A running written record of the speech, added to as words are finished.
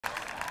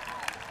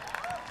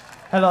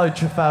Hello,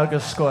 Trafalgar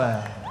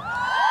Square.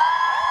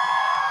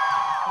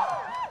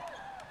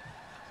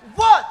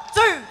 1,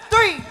 2,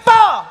 3,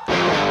 4.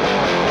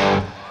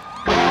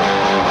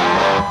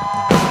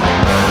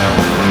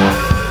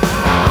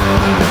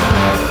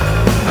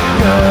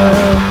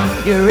 Girl,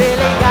 you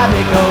really got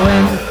me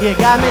going. You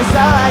got me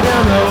so I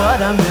don't know what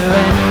I'm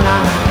doing.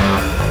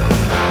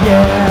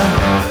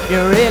 Yeah,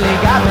 you really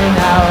got me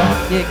now.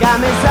 You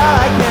got me so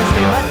I can't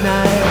sleep at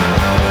night.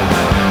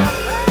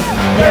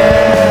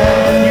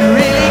 Yeah, you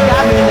really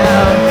got me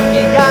now.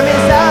 You got me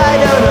so I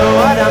don't know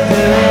what I'm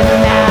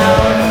doing now.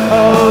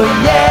 Oh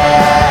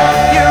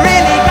yeah, you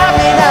really got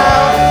me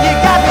now. You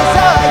got me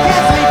so I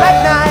can't sleep at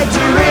night.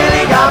 You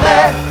really got me.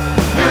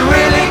 You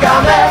really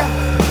got me.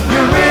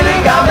 You really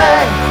got me.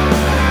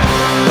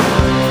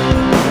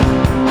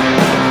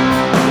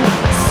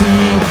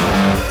 See,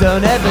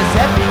 don't ever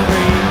set me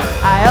free.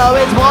 I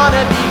always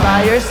wanna be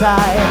by your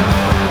side.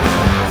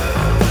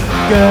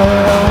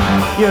 Girl,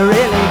 you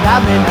really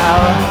got me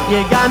now. You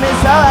got me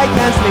so I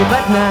can't sleep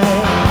at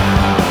night.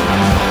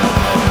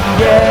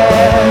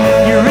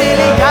 Yeah, you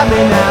really got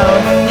me now.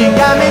 You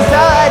got me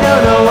so I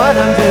don't know what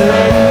I'm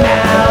doing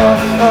now.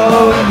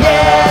 Oh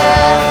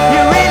yeah,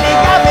 you really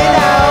got me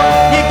now.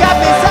 You got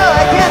me so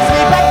I can't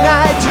sleep at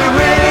night. You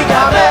really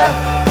got me.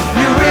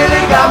 You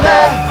really got me.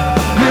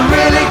 You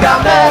really got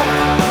me.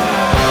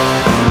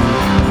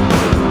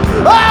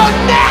 Oh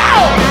no!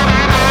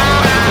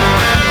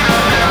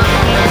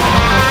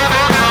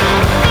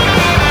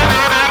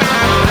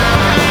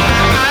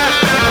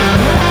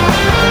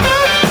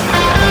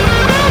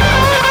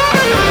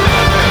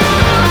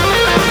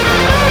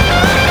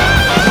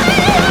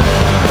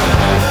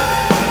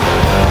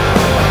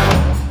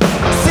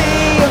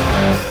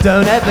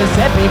 Don't ever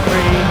set me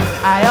free.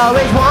 I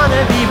always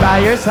wanna be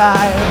by your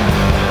side.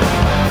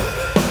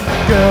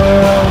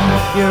 Girl,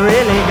 you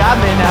really got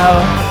me now.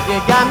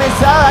 You got me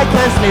so I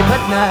can't sleep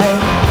at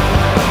night.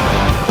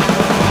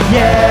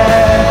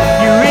 Yeah,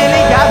 you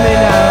really got me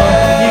now.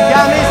 You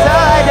got me so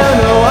I don't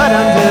know what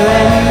I'm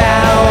doing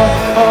now.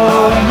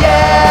 Oh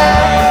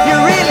yeah, you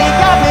really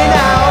got me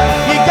now.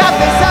 You got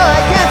me so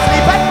I can't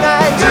sleep at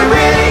night. You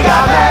really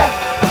got me.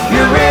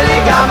 You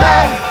really got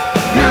me.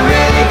 You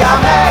really got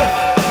me.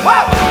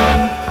 Whoa!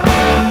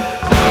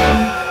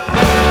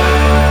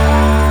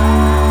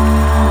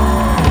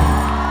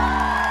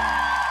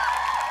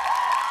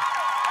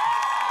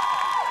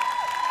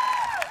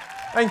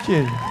 Thank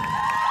you.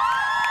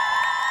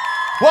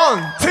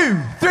 1, 2,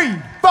 3,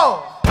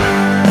 4.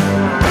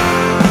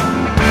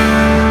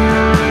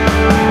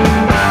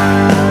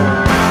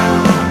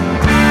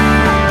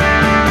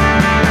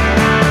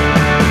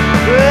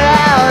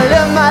 Well,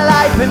 live my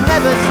life and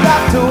never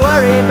stop to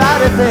worry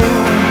about a thing.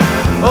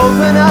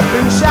 Open up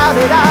and shout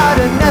it out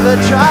and never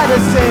try to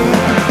sing.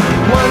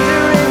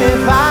 Wondering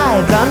if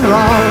I've done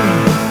wrong.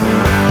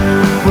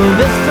 Will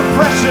this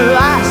depression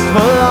last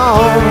for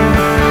long?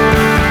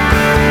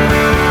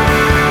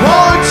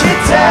 Won't you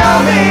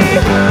tell me,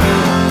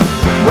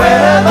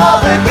 where have all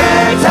the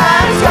good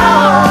times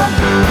gone?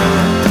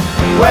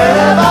 Where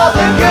have all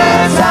the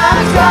good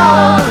times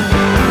gone?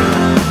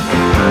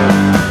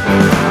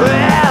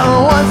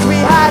 Well, once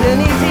we had an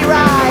easy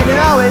ride and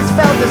always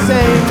felt the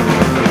same.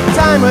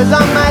 Time was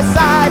on my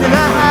side and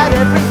I had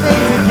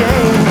everything to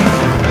gain.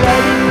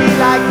 Let it be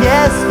like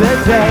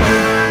yesterday.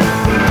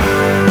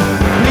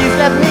 Please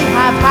let me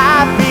have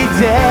happy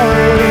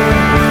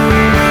days.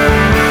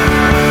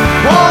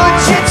 Won't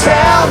you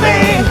tell me,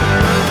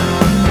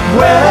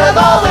 where have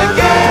all the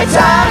good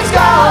times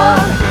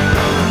gone?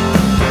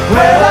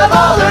 Where have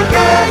all the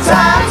good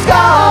times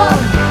gone?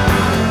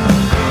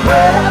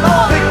 Where have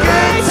all the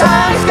good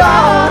times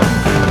gone?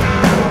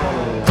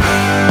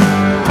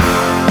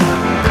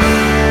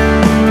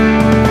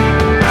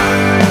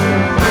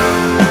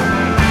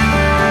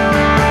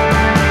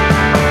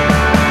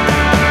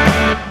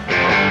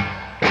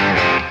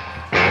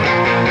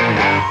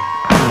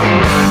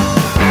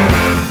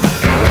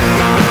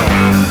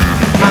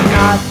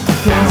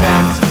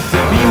 Content to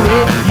be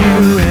with you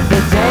in the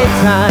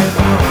daytime.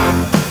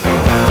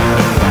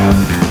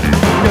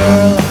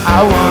 Girl, I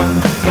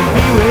want to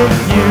be with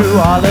you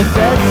all of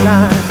the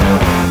time.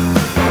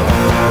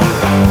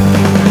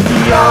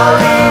 The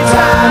only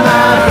time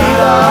I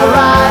feel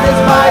alright is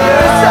by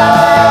your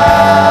side.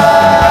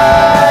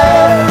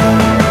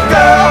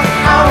 Girl,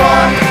 I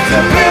want to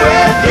be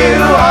with you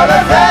all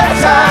of the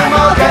time,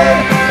 all day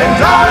and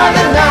all of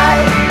the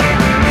night.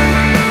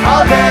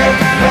 All day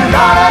and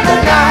all of the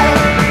night.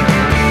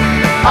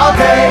 All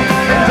day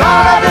and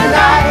all of the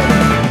night.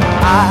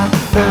 I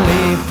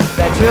believe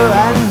that you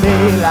and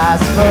me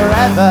last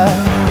forever.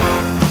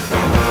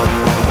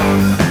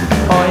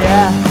 Oh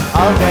yeah,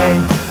 all day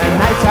and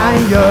night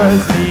I'm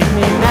yours, leave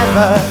me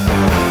never.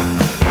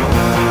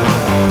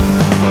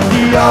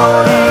 The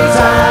only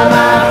time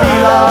I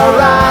feel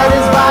alright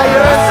is by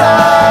your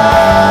side.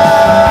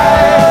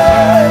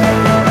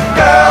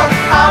 Girl,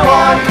 I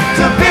want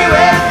to be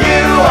with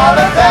you all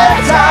of the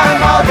time,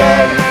 all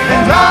day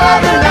and all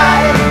of the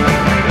night.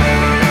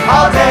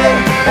 All day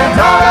and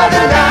all of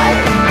the night.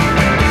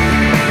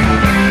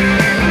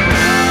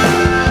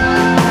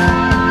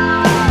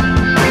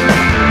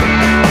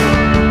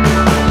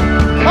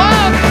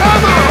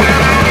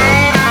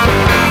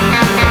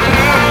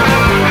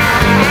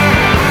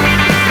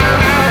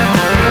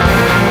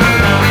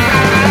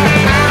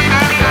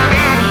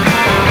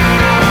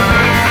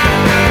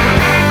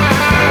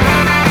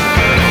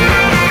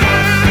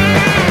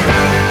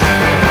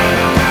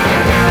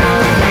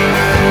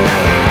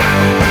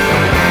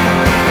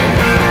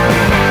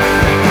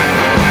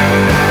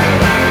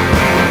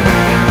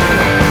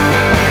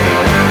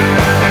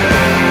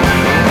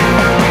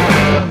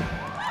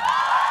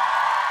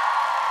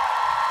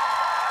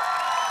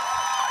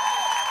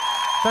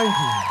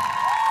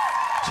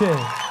 Cheers.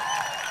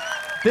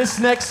 This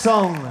next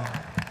song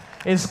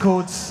is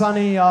called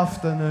Sunny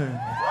Afternoon.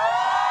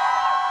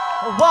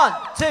 1,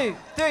 2,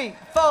 3,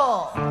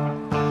 4.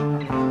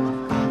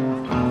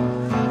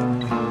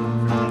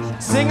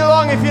 Sing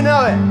along if you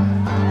know it.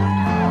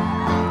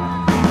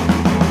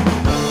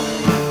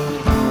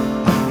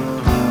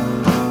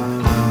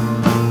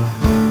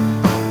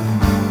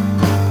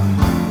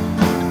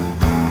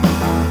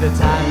 The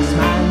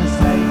taxman's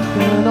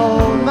taken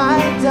all my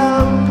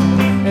dough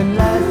and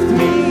left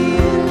me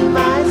in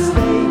my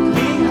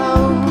stately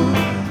home,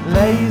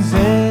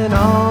 lazing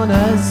on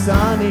a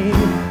sunny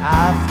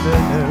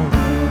afternoon.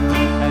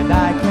 And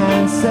I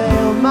can't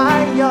sail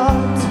my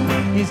yacht,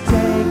 he's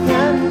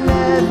taken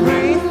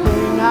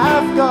everything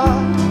I've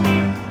got.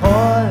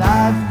 All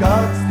I've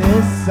got's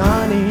this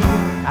sunny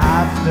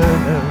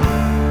afternoon.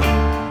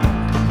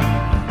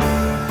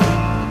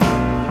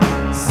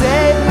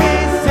 Save me,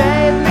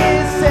 save me,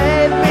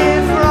 save me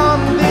from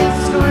this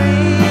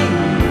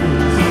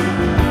squeeze.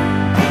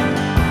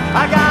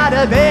 I got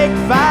a big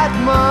fat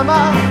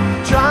mama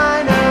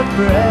trying to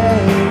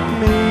break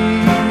me.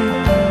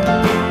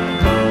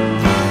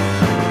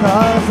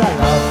 'Cause I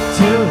love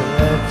to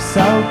live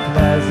so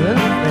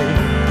pleasantly,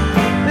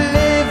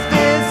 live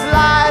this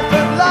life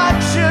of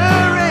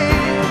luxury,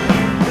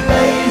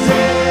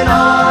 blazing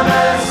on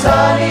a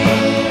sunny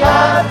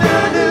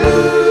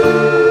afternoon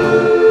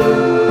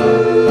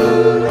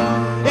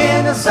in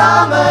the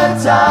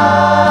summertime.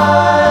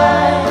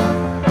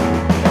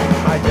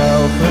 My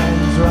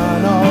girlfriend's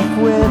run off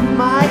with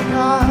my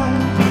car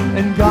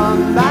and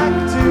gone back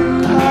to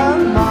her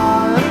ma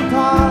and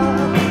pa,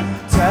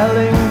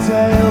 telling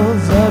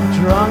tales of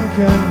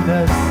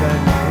drunkenness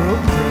and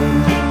cruelty.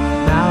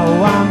 Now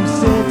I'm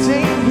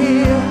sitting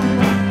here,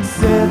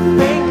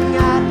 sipping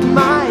at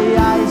my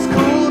ice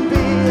cool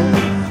beer,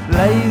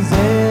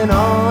 blazing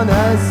on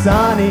a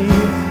sunny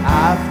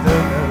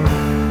afternoon.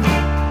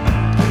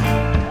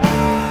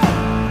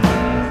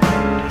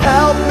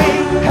 Help me,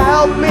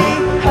 help me,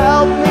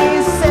 help me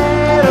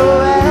sail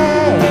away.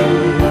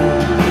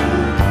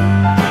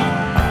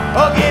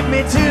 Oh, give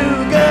me 2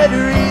 good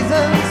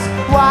reasons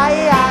why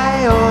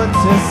I ought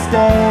to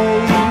stay.